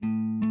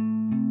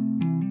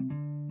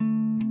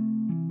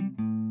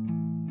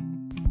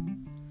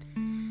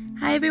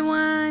Hi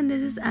everyone,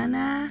 this is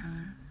Ana.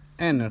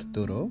 And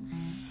Arturo.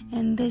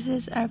 And this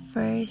is our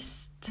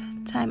first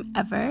time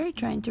ever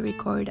trying to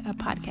record a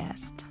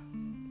podcast.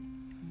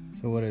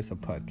 So what is a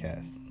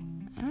podcast?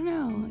 I don't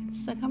know,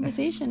 it's a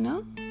conversation,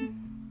 no?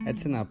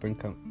 It's an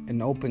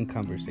open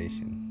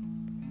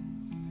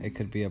conversation. It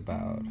could be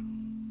about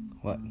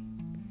what?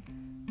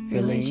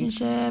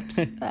 Relationships.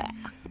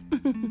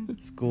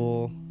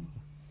 School.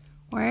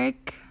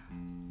 Work.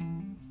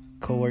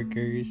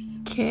 Coworkers.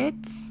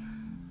 Kids.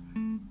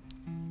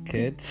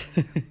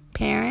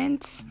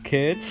 Parents.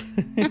 Kids.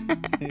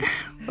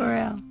 For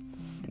real.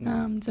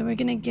 So we're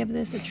gonna give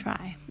this a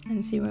try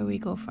and see where we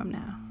go from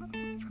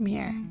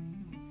here.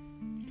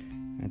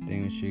 I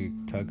think we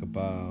should talk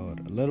a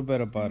little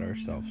bit about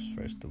ourselves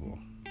first of all.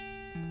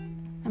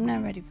 I'm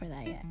not ready for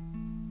that yet.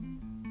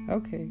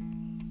 Okay.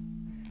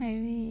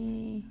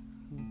 Maybe.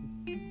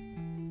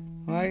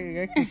 Well,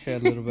 I can share a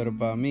little bit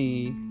about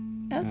me.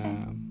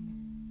 Okay.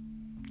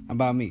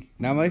 About me,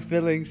 not my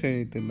feelings or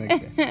anything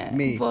like that.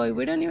 Me. Boy,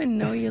 we don't even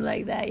know you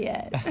like that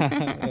yet.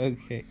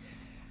 Okay.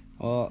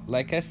 Well,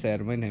 like I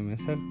said, my name is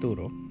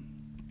Arturo.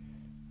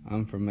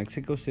 I'm from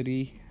Mexico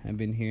City. I've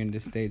been here in the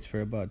States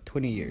for about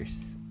 20 years.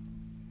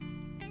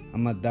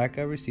 I'm a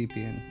DACA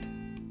recipient.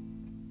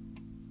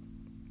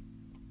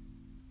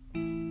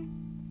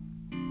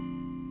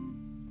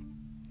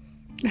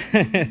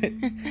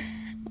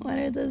 What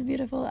are those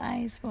beautiful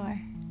eyes for?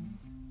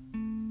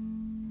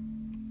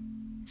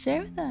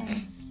 Share with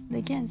us.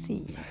 They can't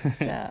see you,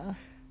 so.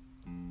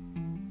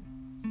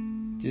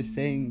 Just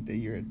saying that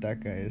you're a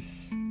DACA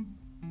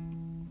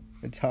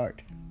it's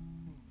hard.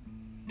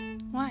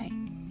 Why?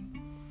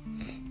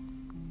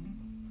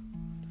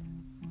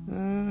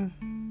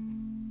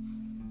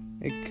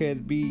 It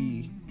could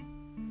be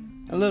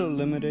a little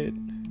limited,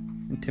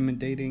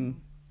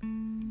 intimidating,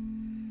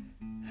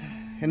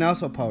 and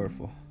also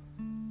powerful.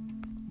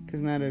 Because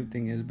not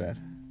everything is bad.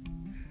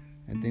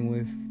 I think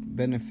we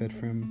benefit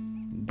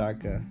from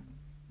DACA.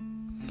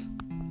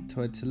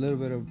 So it's a little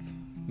bit of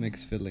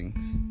mixed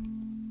feelings.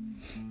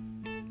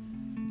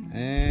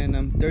 And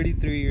I'm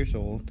 33 years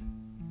old.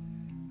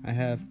 I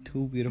have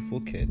two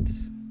beautiful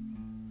kids.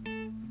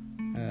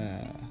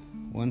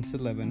 One's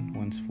 11,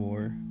 one's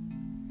 4.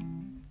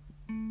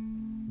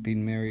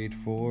 Been married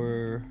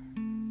for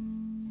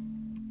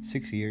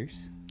 6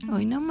 years.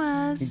 Hoy no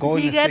más.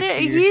 Going You to got 6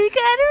 it. years. You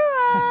got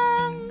it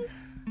wrong.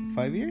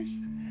 5 years?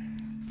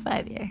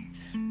 5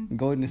 years.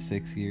 Going to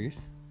 6 years.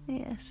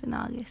 Yes, in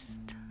August.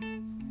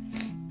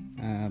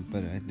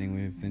 But I think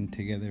we've been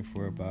together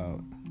for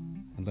about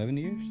 11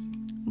 years.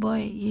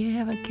 Boy, you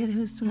have a kid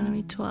who's going to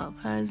be 12.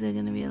 How is it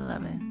going to be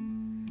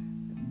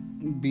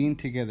 11? Being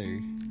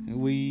together,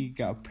 we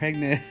got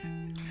pregnant.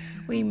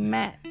 We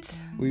met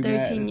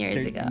 13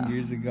 years ago. 13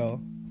 years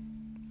ago.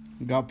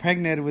 Got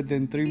pregnant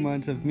within 3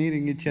 months of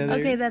meeting each other.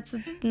 Okay, that's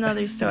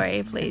another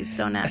story. Please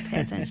don't not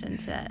pay attention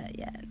to that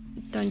yet.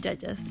 Don't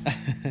judge us.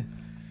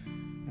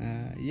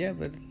 Yeah,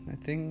 but I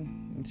think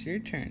it's your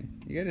turn.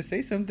 You gotta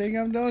say something.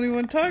 I'm the only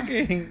one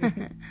talking.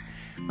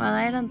 Well,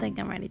 I don't think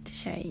I'm ready to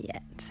share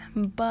yet.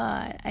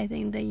 But I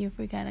think that you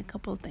forgot a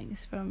couple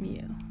things from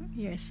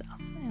yourself,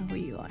 and who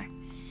you are.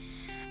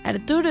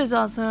 Arturo is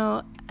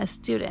also a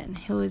student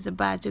who is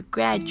about to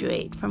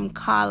graduate from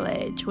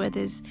college with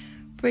his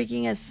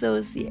freaking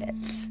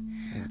associates.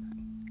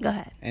 Go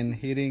ahead. And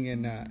heating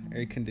and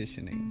air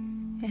conditioning.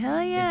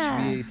 Hell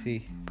yeah.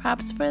 HVAC.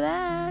 Props for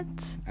that.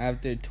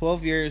 After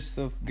 12 years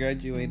of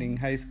graduating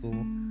high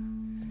school,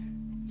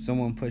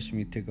 someone pushed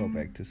me to go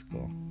back to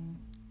school.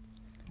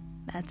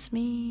 That's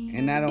me.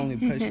 And not only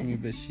pushed me,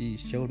 but she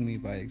showed me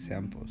by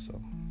example,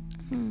 so.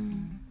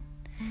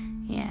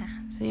 Yeah,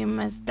 so you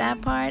missed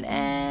that part,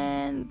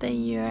 and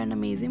then you're an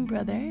amazing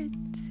brother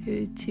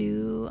to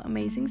two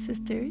amazing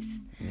sisters.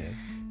 Yes.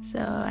 So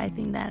I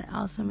think that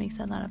also makes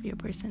a lot of your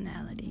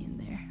personality in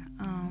there.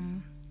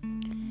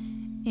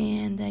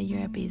 And that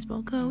you're a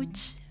baseball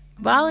coach,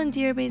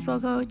 volunteer baseball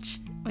coach,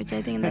 which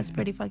I think that's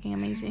pretty fucking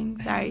amazing.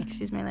 Sorry,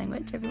 excuse my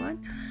language, everyone.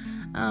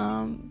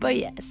 But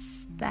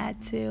yes, that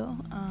too.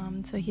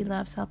 So he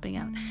loves helping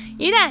out.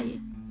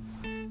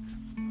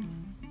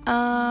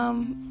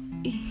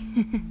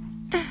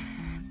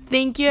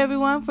 Thank you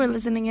everyone for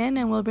listening in,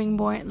 and we'll bring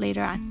more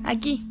later on.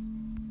 Aquí.